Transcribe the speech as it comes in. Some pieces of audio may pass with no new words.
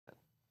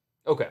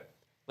Okay,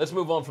 let's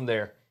move on from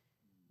there.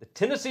 The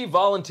Tennessee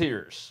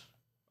Volunteers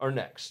are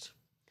next.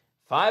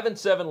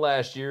 5-7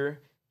 last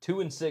year,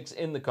 2-6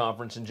 in the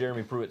conference in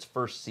Jeremy Pruitt's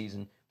first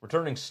season.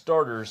 Returning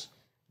starters,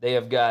 they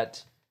have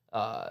got,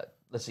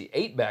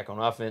 8 back on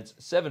offense,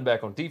 7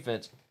 back on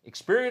defense.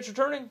 Experience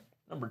returning,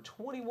 number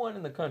 21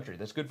 in the country.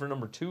 That's good for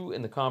number 2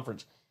 in the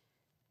conference.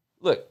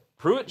 Look,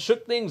 Pruitt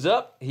shook things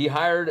up. He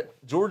hired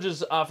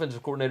Georgia's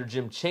offensive coordinator,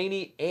 Jim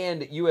Chaney,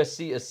 and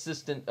USC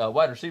assistant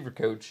wide receiver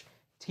coach,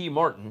 T.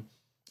 Martin.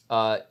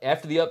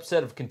 After the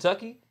upset of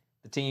Kentucky,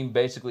 the team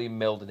basically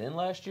mailed it in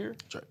last year,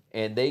 right.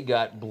 And they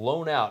got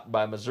blown out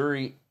by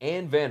Missouri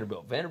and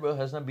Vanderbilt. Vanderbilt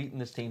has not beaten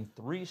this team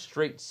 3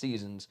 straight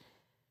seasons.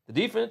 The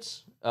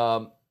defense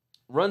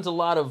runs a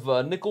lot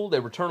of nickel. They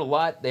return a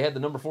lot. They had the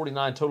number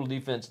 49 total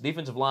defense.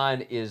 Defensive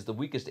line is the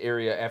weakest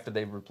area after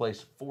they've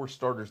replaced 4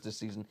 starters this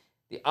season.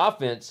 The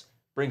offense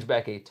brings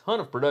back a ton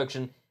of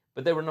production,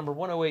 but they were number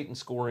 108 in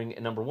scoring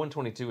and number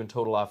 122 in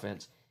total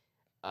offense.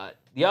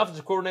 The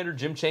offensive coordinator,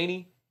 Jim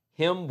Chaney,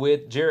 him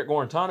with Jarrett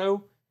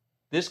Guarantano,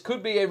 this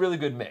could be a really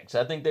good mix.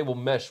 I think they will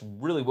mesh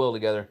really well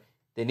together.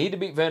 They need to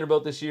beat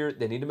Vanderbilt this year.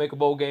 They need to make a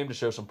bowl game to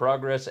show some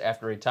progress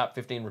after a top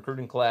 15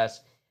 recruiting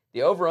class.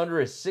 The over-under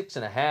is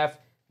 6.5.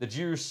 The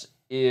juice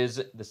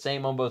is the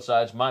same on both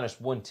sides, minus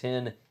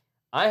 110.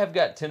 I have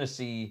got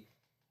Tennessee,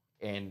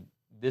 and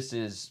this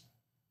is,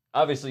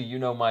 obviously, you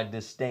know my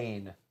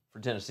disdain for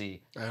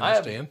Tennessee. I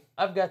understand.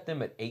 I've got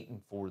them at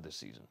 8-4 this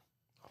season.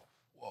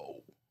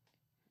 Whoa.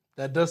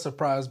 That does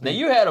surprise me. Now,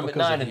 you had them at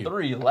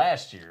 9-3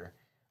 last year,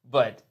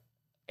 but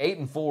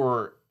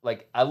 8-4,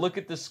 like, I look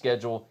at this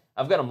schedule.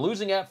 I've got them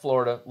losing at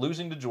Florida,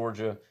 losing to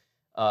Georgia,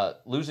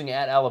 losing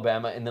at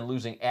Alabama, and then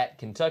losing at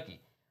Kentucky.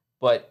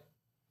 But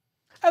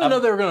I didn't know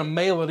they were going to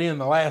mail it in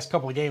the last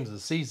couple of games of the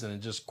season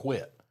and just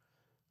quit.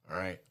 All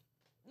right.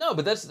 No,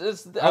 but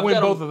that's I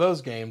win both of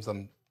those games.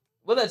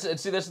 Well, that's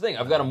the thing.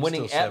 I've got them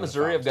winning at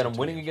Missouri. I've got them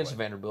winning against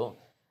Vanderbilt.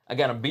 I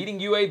got them beating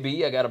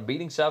UAB. I got them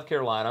beating South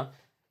Carolina.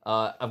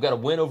 I've got a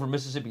win over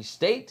Mississippi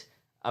State.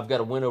 I've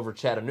got a win over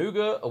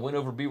Chattanooga, a win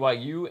over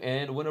BYU,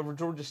 and a win over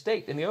Georgia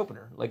State in the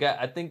opener. Like,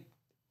 I think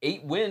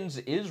 8 wins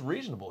is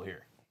reasonable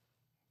here.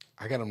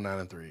 I got them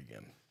 9-3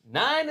 again.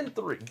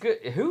 9-3. Good.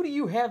 Who do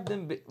you have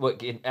them?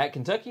 At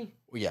Kentucky?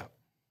 Well, yeah.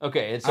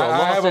 Okay, and so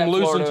I have them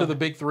losing Florida. to the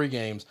big 3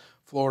 games: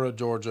 Florida,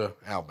 Georgia,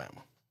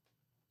 Alabama.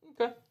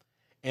 Okay.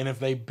 And if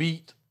they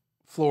beat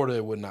Florida,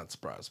 it would not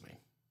surprise me.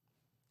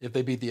 If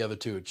they beat the other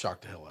 2, it'd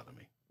shock the hell out of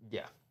me.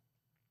 Yeah.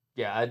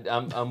 Yeah,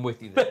 I'm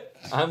with you there.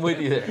 I'm with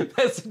you there.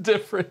 That's a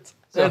difference.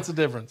 That's a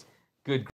difference. Good.